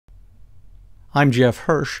I'm Jeff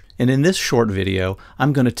Hirsch, and in this short video,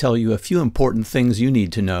 I'm going to tell you a few important things you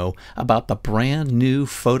need to know about the brand new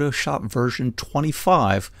Photoshop version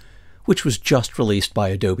 25, which was just released by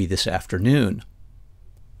Adobe this afternoon.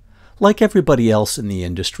 Like everybody else in the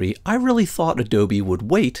industry, I really thought Adobe would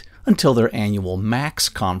wait until their annual Max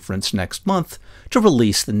conference next month to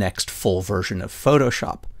release the next full version of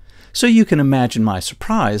Photoshop. So you can imagine my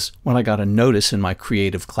surprise when I got a notice in my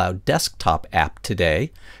Creative Cloud desktop app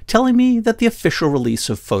today telling me that the official release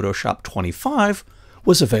of Photoshop 25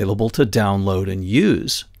 was available to download and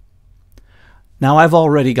use. Now, I've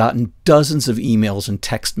already gotten dozens of emails and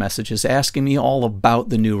text messages asking me all about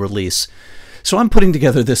the new release, so I'm putting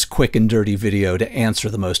together this quick and dirty video to answer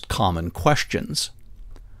the most common questions.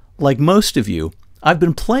 Like most of you, I've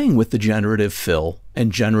been playing with the Generative Fill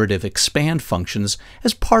and Generative Expand functions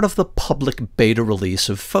as part of the public beta release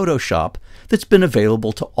of Photoshop that's been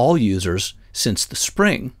available to all users since the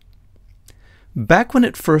spring. Back when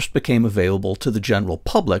it first became available to the general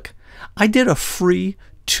public, I did a free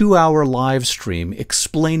 2-hour live stream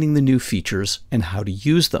explaining the new features and how to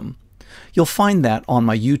use them. You'll find that on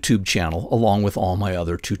my YouTube channel along with all my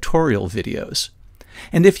other tutorial videos.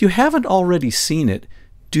 And if you haven't already seen it,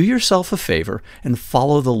 do yourself a favor and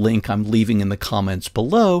follow the link I'm leaving in the comments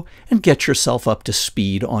below and get yourself up to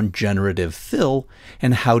speed on Generative Fill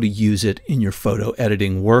and how to use it in your photo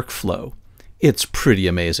editing workflow. It's pretty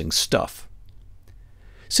amazing stuff.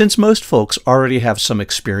 Since most folks already have some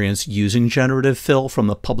experience using Generative Fill from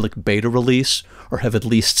the public beta release, or have at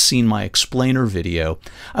least seen my explainer video,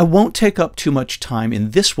 I won't take up too much time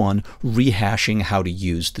in this one rehashing how to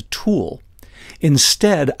use the tool.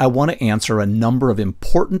 Instead, I want to answer a number of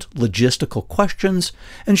important logistical questions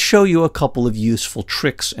and show you a couple of useful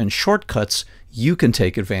tricks and shortcuts you can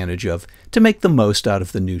take advantage of to make the most out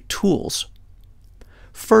of the new tools.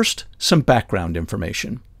 First, some background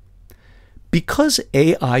information. Because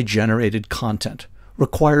AI-generated content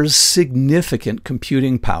requires significant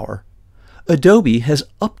computing power, Adobe has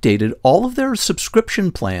updated all of their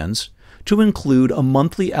subscription plans to include a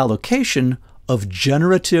monthly allocation of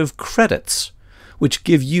generative credits, which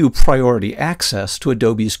give you priority access to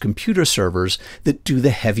Adobe's computer servers that do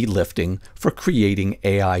the heavy lifting for creating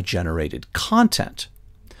AI-generated content.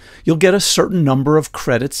 You'll get a certain number of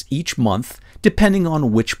credits each month depending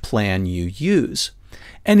on which plan you use,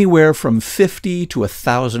 anywhere from 50 to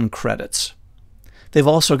 1,000 credits. They've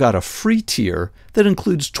also got a free tier that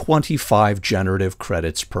includes 25 generative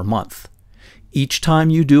credits per month. Each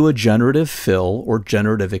time you do a Generative Fill or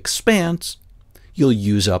Generative Expand, you'll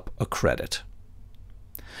use up a credit.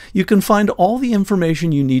 You can find all the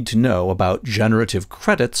information you need to know about generative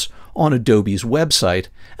credits on Adobe's website,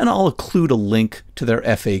 and I'll include a link to their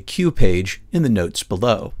FAQ page in the notes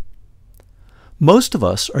below. Most of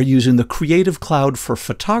us are using the Creative Cloud for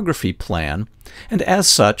Photography plan, and as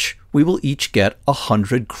such, we will each get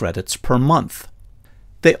 100 credits per month.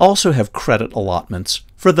 They also have credit allotments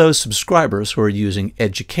for those subscribers who are using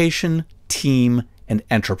Education, Team, and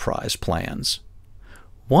Enterprise plans.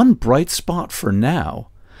 One bright spot for now,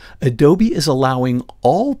 Adobe is allowing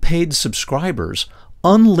all paid subscribers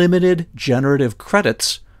unlimited generative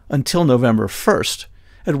credits until November 1st,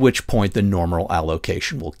 at which point the normal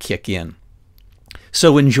allocation will kick in.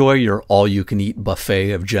 So enjoy your all-you-can-eat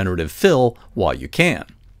buffet of Generative Fill while you can.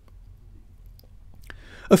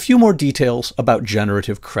 A few more details about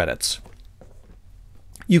generative credits.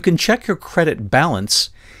 You can check your credit balance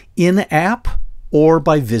in-app or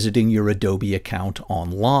by visiting your Adobe account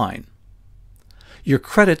online. Your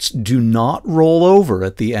credits do not roll over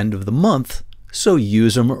at the end of the month, so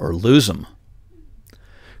use them or lose them.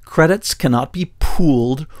 Credits cannot be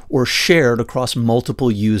pooled or shared across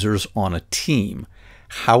multiple users on a team.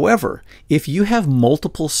 However, if you have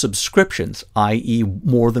multiple subscriptions, i.e.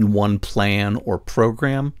 more than one plan or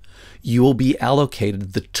program, you will be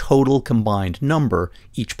allocated the total combined number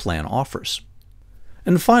each plan offers.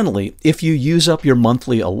 And finally, if you use up your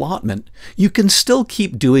monthly allotment, you can still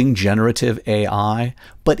keep doing generative AI,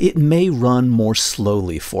 but it may run more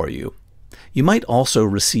slowly for you. You might also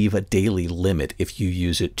receive a daily limit if you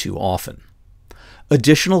use it too often.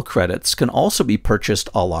 Additional credits can also be purchased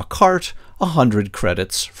a la carte, 100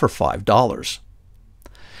 credits for $5.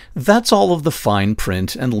 That's all of the fine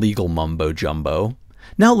print and legal mumbo-jumbo.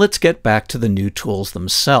 Now let's get back to the new tools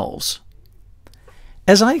themselves.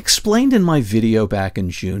 As I explained in my video back in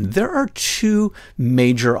June, there are two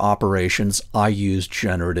major operations I use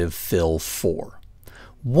Generative Fill for.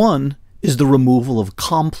 One is the removal of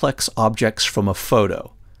complex objects from a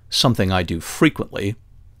photo, something I do frequently,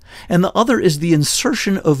 and the other is the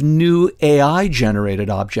insertion of new AI-generated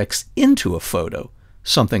objects into a photo,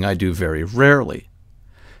 something I do very rarely.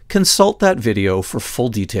 Consult that video for full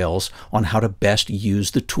details on how to best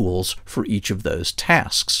use the tools for each of those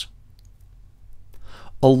tasks.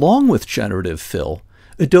 Along with Generative Fill,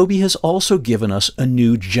 Adobe has also given us a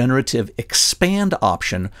new Generative Expand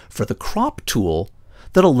option for the Crop tool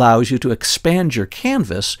that allows you to expand your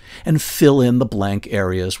canvas and fill in the blank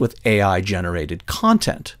areas with AI-generated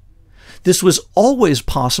content. This was always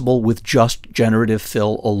possible with just Generative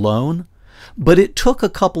Fill alone, but it took a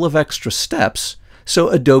couple of extra steps, so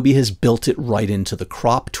Adobe has built it right into the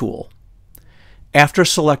Crop tool. After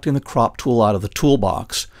selecting the Crop tool out of the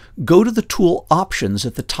toolbox, go to the tool options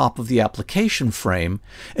at the top of the application frame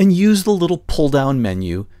and use the little pull-down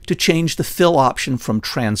menu to change the fill option from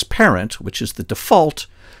transparent, which is the default,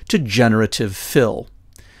 to generative fill.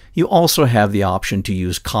 You also have the option to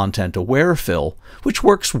use content-aware fill, which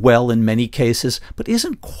works well in many cases but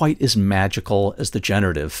isn't quite as magical as the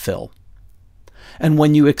generative fill. And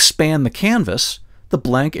when you expand the canvas, the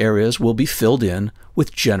blank areas will be filled in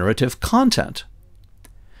with generative content.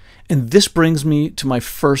 And this brings me to my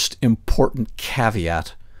first important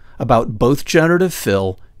caveat about both Generative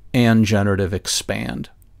Fill and Generative Expand.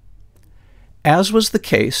 As was the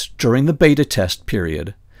case during the beta test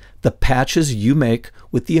period, the patches you make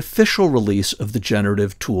with the official release of the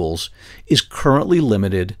generative tools is currently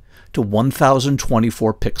limited to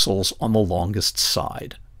 1024 pixels on the longest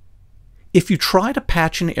side. If you try to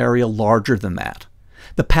patch an area larger than that,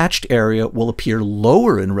 the patched area will appear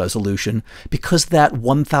lower in resolution because that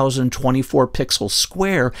 1024 pixel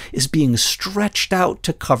square is being stretched out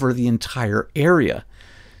to cover the entire area.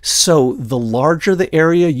 So the larger the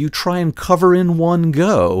area you try and cover in one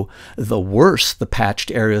go, the worse the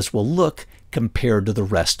patched areas will look compared to the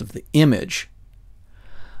rest of the image.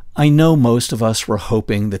 I know most of us were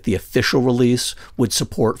hoping that the official release would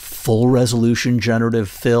support full resolution generative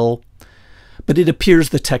fill, but it appears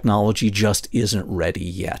the technology just isn't ready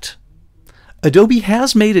yet. Adobe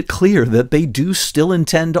has made it clear that they do still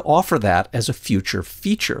intend to offer that as a future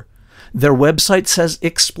feature. Their website says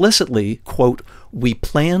explicitly, quote, "We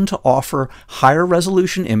plan to offer higher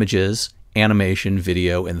resolution images, animation,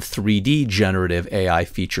 video, and 3D generative AI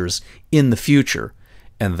features in the future."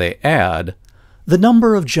 And they add, "The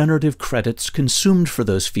number of generative credits consumed for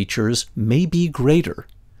those features may be greater."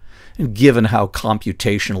 And given how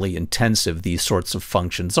computationally intensive these sorts of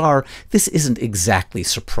functions are, this isn't exactly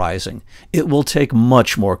surprising. It will take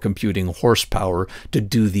much more computing horsepower to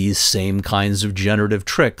do these same kinds of generative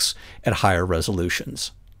tricks at higher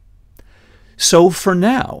resolutions. So for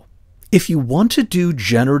now, if you want to do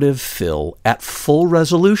generative fill at full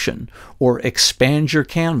resolution or expand your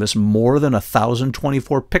canvas more than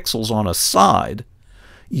 1024 pixels on a side,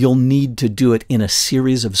 you'll need to do it in a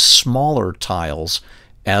series of smaller tiles,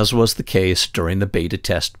 as was the case during the beta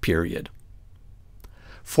test period.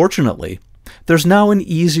 Fortunately, there's now an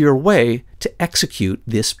easier way to execute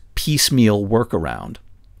this piecemeal workaround.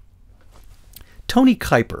 Tony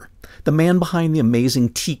Kuyper, the man behind the amazing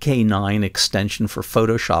TK9 extension for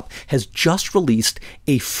Photoshop, has just released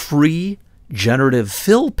a free generative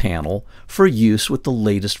fill panel for use with the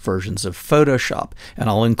latest versions of Photoshop, and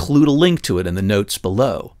I'll include a link to it in the notes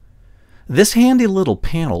below. This handy little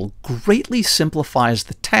panel greatly simplifies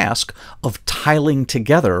the task of tiling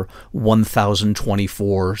together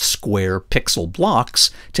 1024 square pixel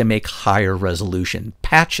blocks to make higher resolution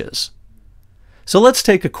patches. So let's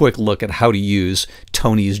take a quick look at how to use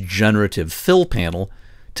Tony's generative fill panel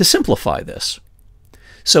to simplify this.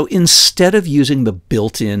 So instead of using the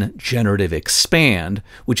built-in generative expand,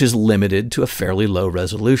 which is limited to a fairly low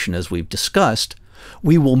resolution as we've discussed,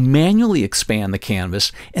 we will manually expand the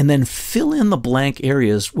canvas and then fill in the blank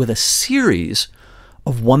areas with a series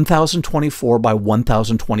of 1024 by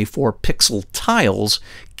 1024 pixel tiles,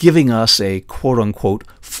 giving us a quote-unquote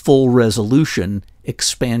full resolution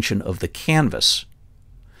expansion of the canvas.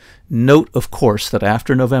 Note, of course, that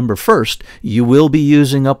after November 1st, you will be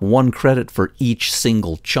using up 1 credit for each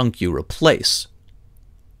single chunk you replace.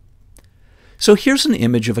 So here's an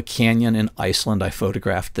image of a canyon in Iceland I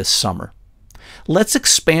photographed this summer. Let's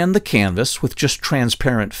expand the canvas with just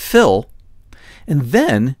transparent fill, and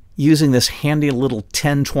then, using this handy little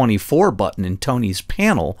 1024 button in Tony's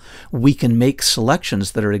panel, we can make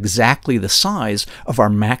selections that are exactly the size of our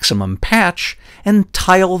maximum patch and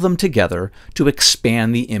tile them together to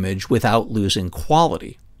expand the image without losing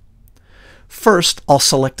quality. First, I'll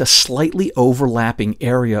select a slightly overlapping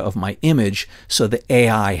area of my image so the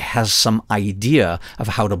AI has some idea of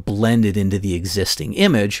how to blend it into the existing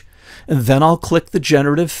image, and then I'll click the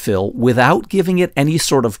generative fill without giving it any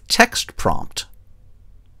sort of text prompt.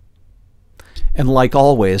 And like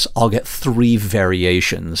always, I'll get 3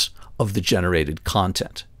 variations of the generated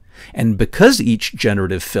content. And because each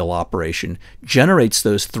generative fill operation generates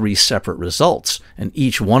those 3 separate results, and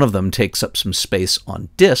each one of them takes up some space on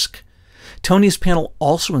disk, Tony's panel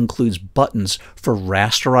also includes buttons for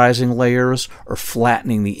rasterizing layers or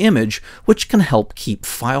flattening the image, which can help keep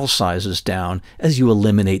file sizes down as you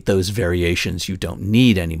eliminate those variations you don't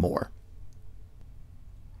need anymore.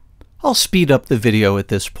 I'll speed up the video at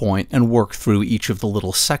this point and work through each of the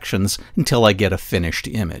little sections until I get a finished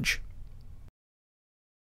image.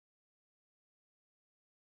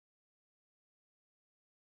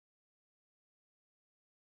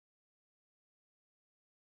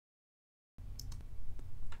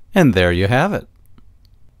 And there you have it.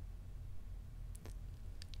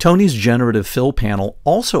 Tony's Generative Fill panel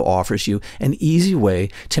also offers you an easy way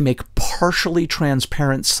to make partially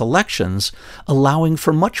transparent selections, allowing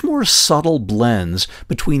for much more subtle blends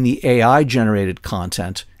between the AI-generated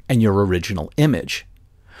content and your original image.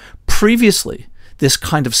 Previously, this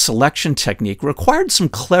kind of selection technique required some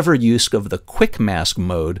clever use of the quick mask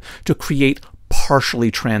mode to create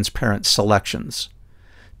partially transparent selections.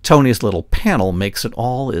 Tony's little panel makes it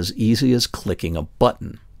all as easy as clicking a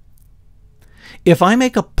button. If I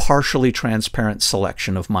make a partially transparent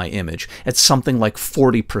selection of my image at something like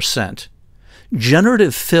 40%,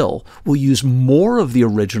 Generative Fill will use more of the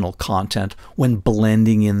original content when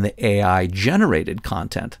blending in the AI-generated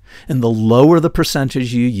content, and the lower the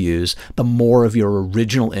percentage you use, the more of your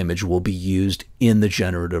original image will be used in the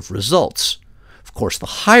generative results. Of course, the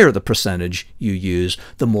higher the percentage you use,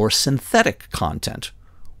 the more synthetic content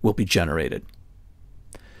will be generated.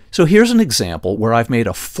 So here's an example where I've made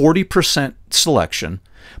a 40% selection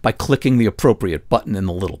by clicking the appropriate button in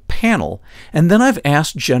the little panel, and then I've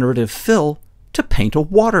asked Generative Fill to paint a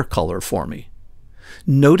watercolor for me.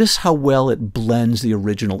 Notice how well it blends the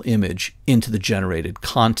original image into the generated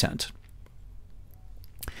content.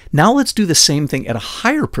 Now let's do the same thing at a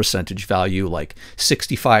higher percentage value, like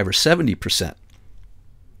 65 or 70%.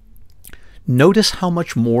 Notice how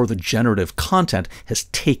much more the generative content has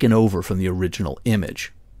taken over from the original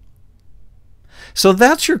image. So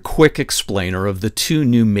that's your quick explainer of the 2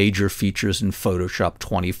 new major features in Photoshop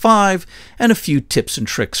 25 and a few tips and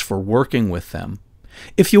tricks for working with them.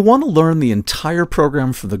 If you want to learn the entire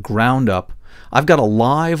program from the ground up, I've got a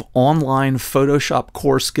live online Photoshop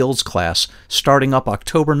Core Skills class starting up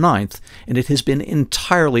October 9th, and it has been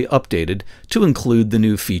entirely updated to include the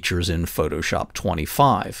new features in Photoshop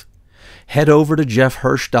 25. Head over to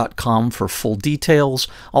jeffhirsch.com for full details.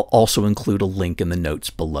 I'll also include a link in the notes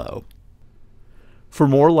below. For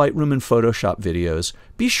more Lightroom and Photoshop videos,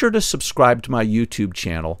 be sure to subscribe to my YouTube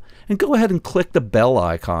channel and go ahead and click the bell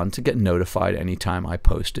icon to get notified anytime I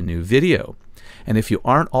post a new video. And if you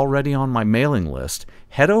aren't already on my mailing list,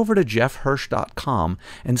 head over to jeffhirsch.com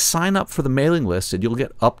and sign up for the mailing list, and you'll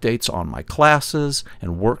get updates on my classes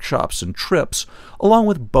and workshops and trips, along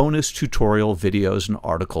with bonus tutorial videos and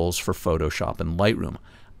articles for Photoshop and Lightroom.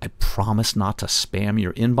 I promise not to spam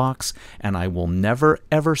your inbox, and I will never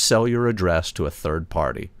ever sell your address to a third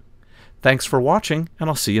party. Thanks for watching, and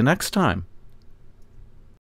I'll see you next time.